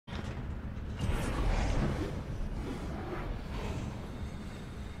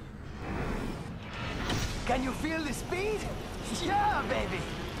Can you feel the speed? Yeah, baby!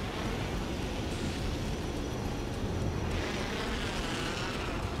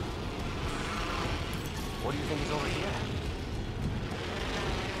 What do you think is over here?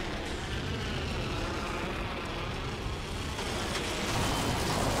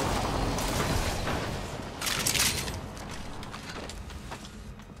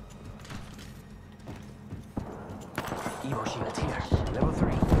 Evo shields here. Level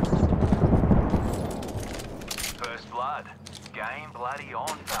 3. First blood. Game bloody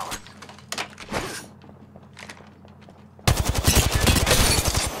on, fellas.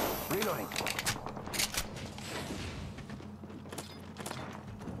 Reloading.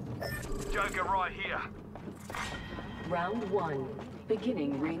 Joker right here. Round 1.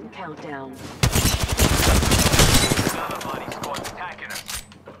 Beginning ring countdown. Another mighty squad's attacking us.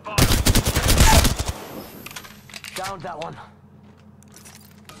 Downed that one.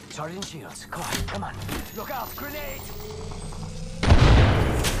 Charging shields. Come on. Look out, grenade!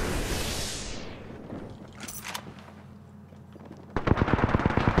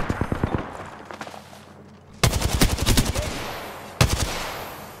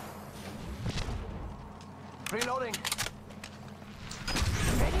 Reloading.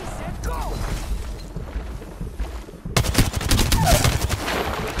 Ready, set, go!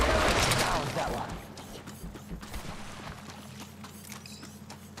 Down that one.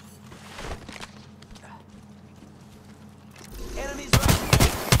 Enemies right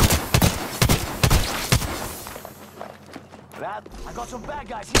here. That, I got some bad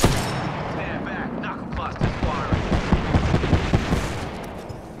guys here. Stand back. Knuckle clusters firing.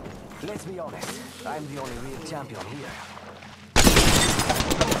 Let's be honest. I'm the only real champion here.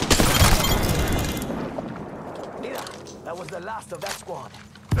 Mira, that was the last of that squad.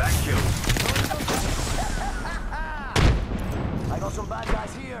 Back kill. I got some bad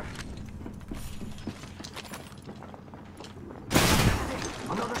guys here.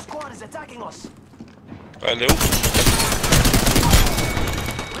 Another squad is attacking us. Allô?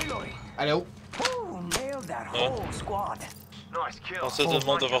 Reloading. Allô? Ooh, nailed that whole squad. Nice kill. Pensais tout le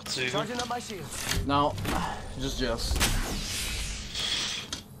monde avoir tiré. Charging up my shields. Non, juste Jess.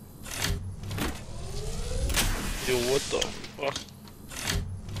 Yo, what the fuck?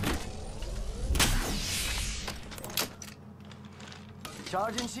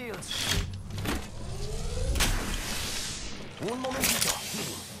 Charging shields. Un momentito.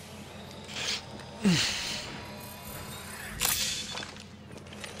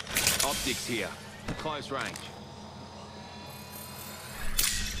 Optics here. Close range.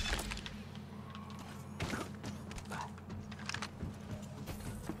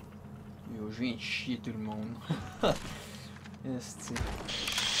 Yo, je viens de chier tout le monde. Esti.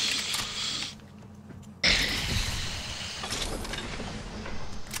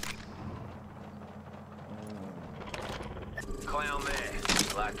 Clown there.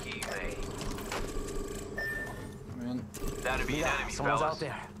 Lucky me. Man. That'd be an Yeah, enemy, someone's fellas. out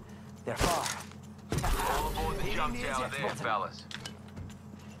there. They're far. All aboard the jump tower there, fellas.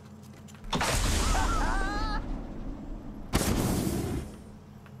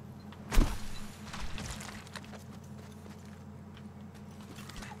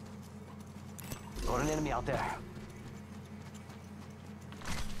 Got an enemy out there.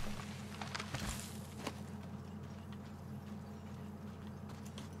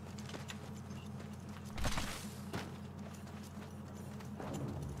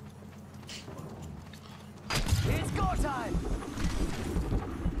 It's go time!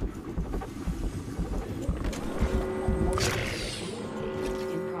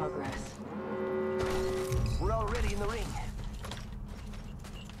 In progress. We're already in the ring.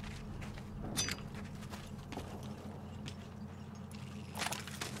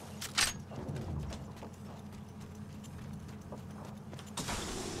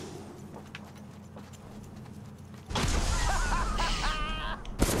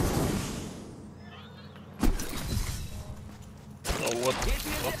 Oh, what the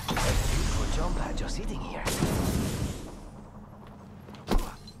fuck? Beautiful jump pad just sitting here.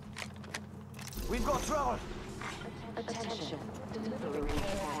 We've got trouble. Attention. Delivering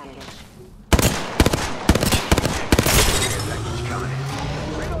package. Package coming in.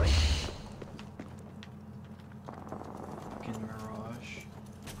 Reloading. Fucking Mirage.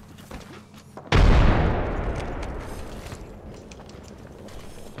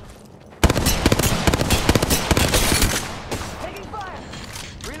 Taking fire.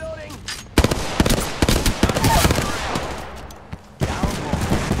 Reloading. Down one.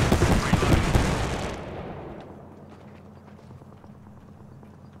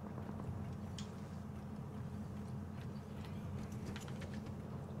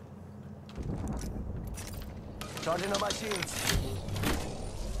 Charging on my shields.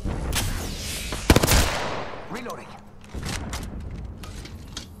 Reloading.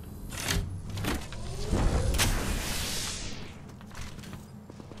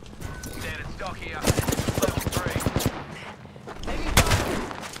 Standard stock here. Level 3.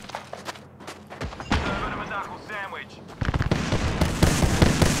 Serving him a knuckle sandwich.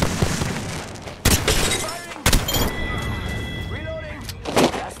 Firing! Reloading!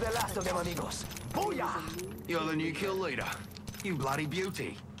 That's the last of them, amigos. Booyah! You're the new kill leader. You bloody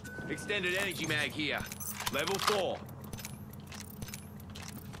beauty. Extended energy mag here. Level 4.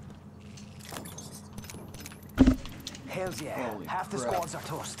 Hells yeah. Holy Half the crap. squads are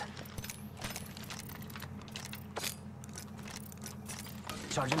toast.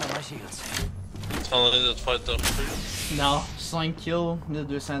 Charging on my shields. T'es en train de te faire torcher. Non, 5 kills,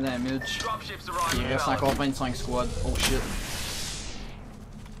 1200 damage. Dropships Il arriving. reste fellas. encore 25 squads. Oh shit.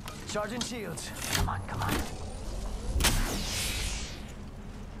 Charging shields. Come on, come on.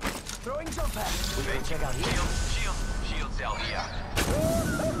 Throwing jump pads. We can check out here. Shield cell here.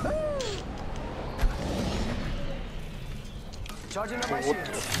 Charging on my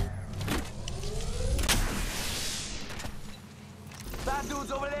shields. Bad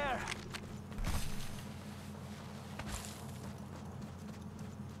dudes over there.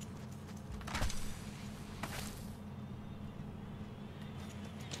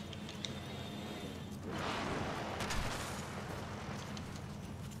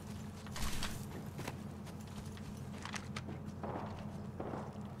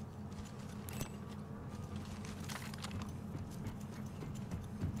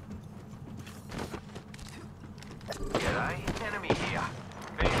 G'day. Enemy here.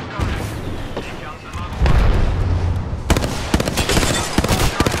 Being shot. Here comes another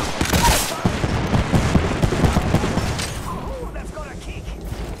Ooh, that's got a kick.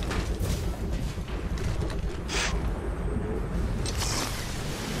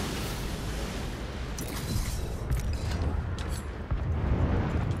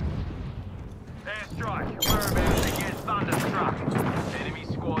 airstrike. We're about to get thunderstruck. Enemy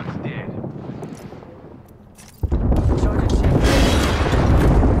squad's dead. Charging shields.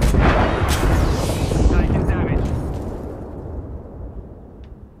 Taking damage.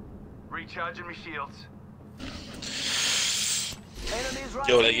 Recharging my shields. Enemies right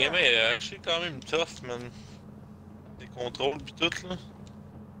Yo, la here. game est actually quand même tough, man. Les contrôles pis tout, là.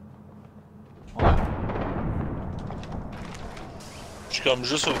 Ouais. Je suis comme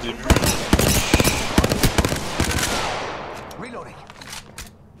juste au début. Reloading.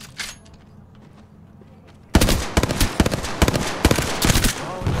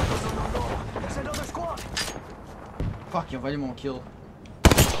 Oh, no. There's another squad. Fuck, il a volé mon kill.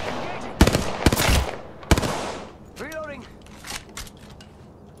 Engaging. Reloading.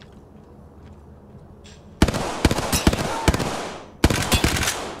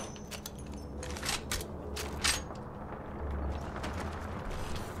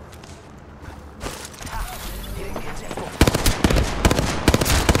 Hitting the ejector.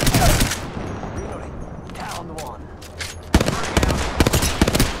 Reloading. Down one.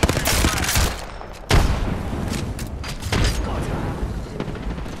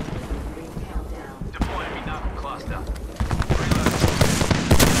 Ring countdown. Deploying me knuckle cluster. Reload.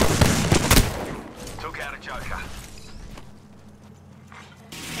 Took out a joker.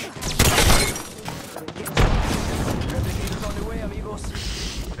 Replicators on the way, amigos.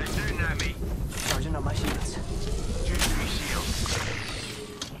 They're shooting at me. Charging on my shields. Juicing me shield.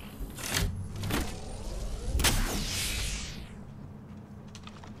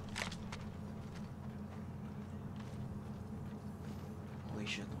 Holy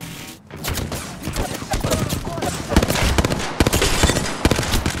shit.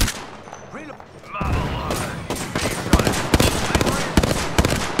 Reload. Marmalade.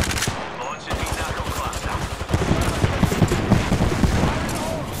 Launching me knuckle cluster.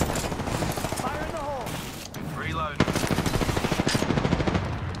 Fire in the hole. Reload.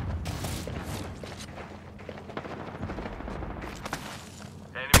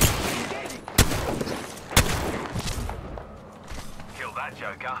 Enemy. Engaging. Kill that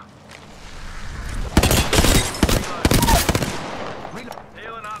joker. Reload. Reload.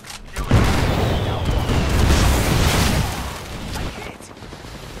 Healing up. Healing up. I hit.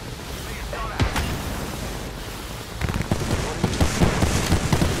 Being shot at.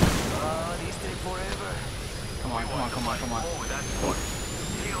 Oh, these take forever. Come on, come on, come on, come on. Forward, that's good.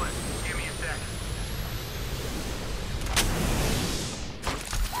 Healing. Give me a sec.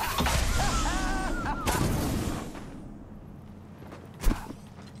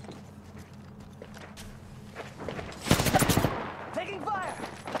 Taking fire.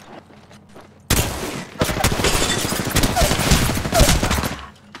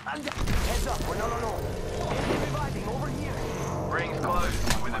 close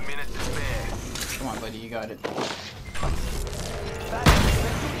with a minute to spare. Come on, buddy, you got it.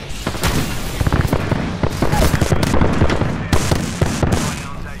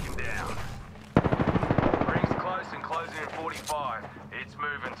 Take him down. Rings close and closing in 45. It's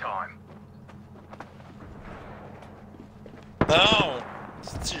moving time. Non!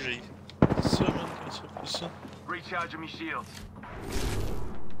 C'est j'ai. C'est ça, man, quand ça fait ça. Recharging me shields.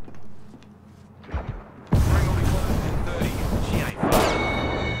 Ring will be closed in 30. She ain't far.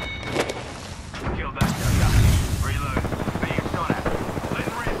 Kill that sucker. Reload. Being shot at. Let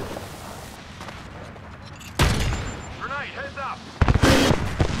him rip. Grenade, heads up.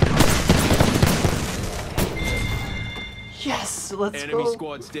 Yes, let's Enemy go.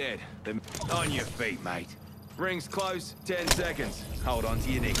 squad's dead. On your feet, mate. Rings close, 10 seconds. Hold on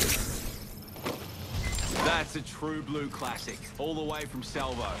to your knickers. That's a true blue classic, all the way from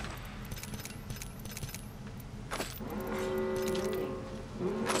Salvo.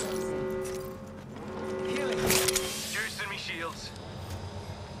 Healing. Juicing me shields.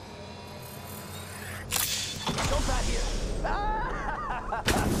 Jump pad here.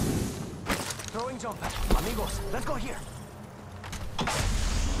 Throwing jump pad. Amigos, let's go here.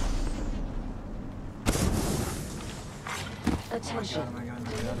 Attention. Oh my God.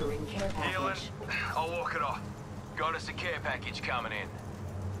 Delivering care Healing. package. I'll walk it off. Got us a care package coming in.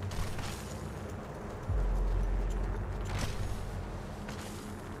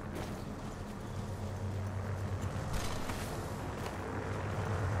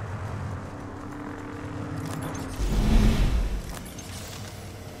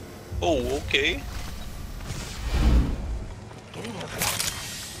 Oh, okay. Get in here.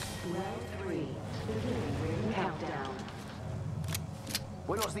 Round 3. Beginning ring countdown.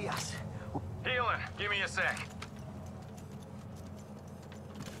 Buenos dias. Healing. Give me a sec.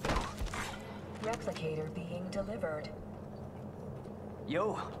 Replicator being delivered.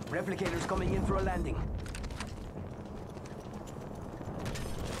 Yo, replicator's coming in for a landing.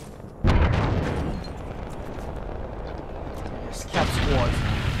 Yes, cap squad.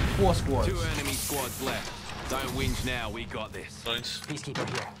 4 squads. 2 enemy squads left. Don't whinge now, we got this. Nice. Peacekeeper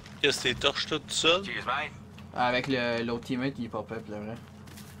here. Qu'est-ce que t'es torches là tout seul? Cheers, mate. Avec l'autre teammate, il pop up, là, vrai.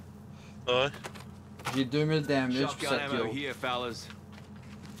 Ouais. J'ai 2000 damage pour Shotgun 7 ammo kills. here, fellas.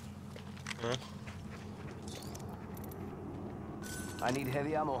 Hein? I need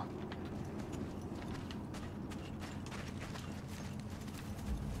heavy ammo.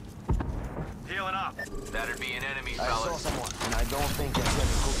 Healing up. That'd be an enemy, I saw fellas. someone, and I don't think that's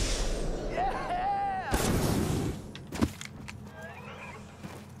getting cookies. Yeah!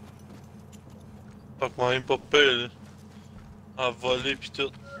 Fait que moi, même pas peur, là. À voler pis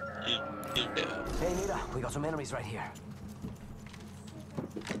tout. Hey, Nita, we got some enemies right here.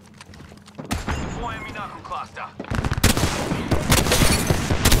 Deploying me knuckle cluster.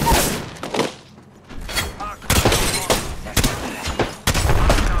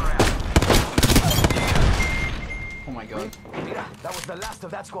 Oh my god. Nita, that was the last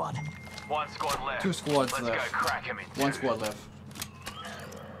of that squad. One squad left. 2 squads Let's left. go crack him in 1 two. squad left.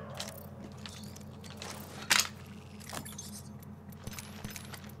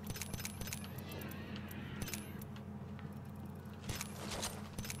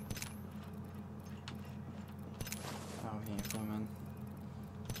 Oh, viens pas, man.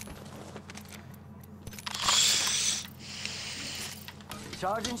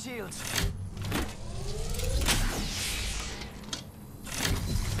 Charging shields.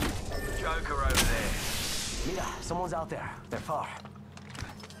 Joker over there. Nita, someone's out there. They're far.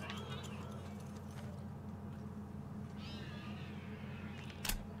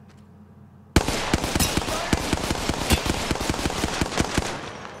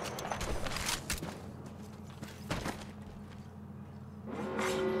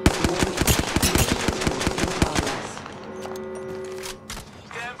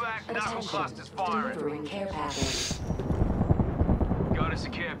 Stand back. Knuckle cluster's Attention. firing. Delivering care package. Got us a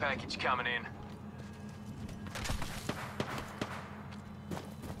care package coming in.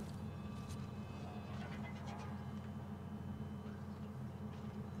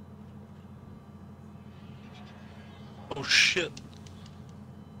 Oh shit.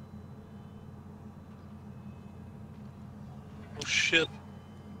 Oh shit.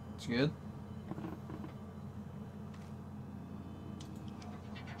 It's good?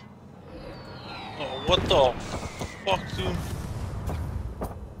 Oh, what the fuck, dude?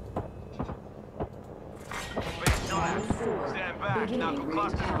 Being shot Round at. 4. Stand back. Beginning Knuckle ring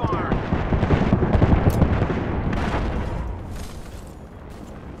cluster's countdown. firing.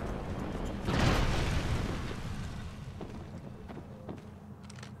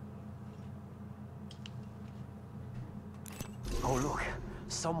 Oh, look.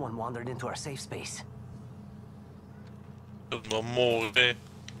 Someone wandered into our safe space. Je vais mourir.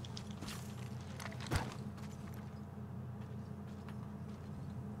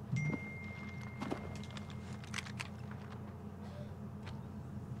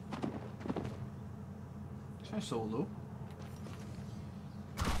 C'est un solo.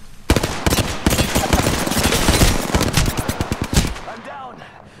 I'm down.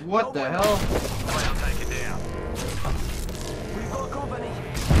 What the hell? I'll take it down. We've got company.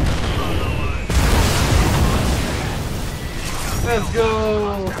 Let's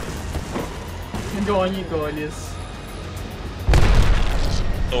go! Go on, you go, Alice.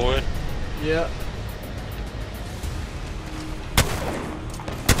 Ah ouais? Yeah.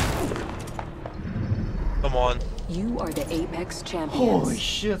 Come on. You are the Apex champions. Holy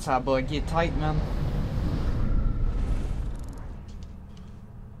shit, ça a bugué tight, man.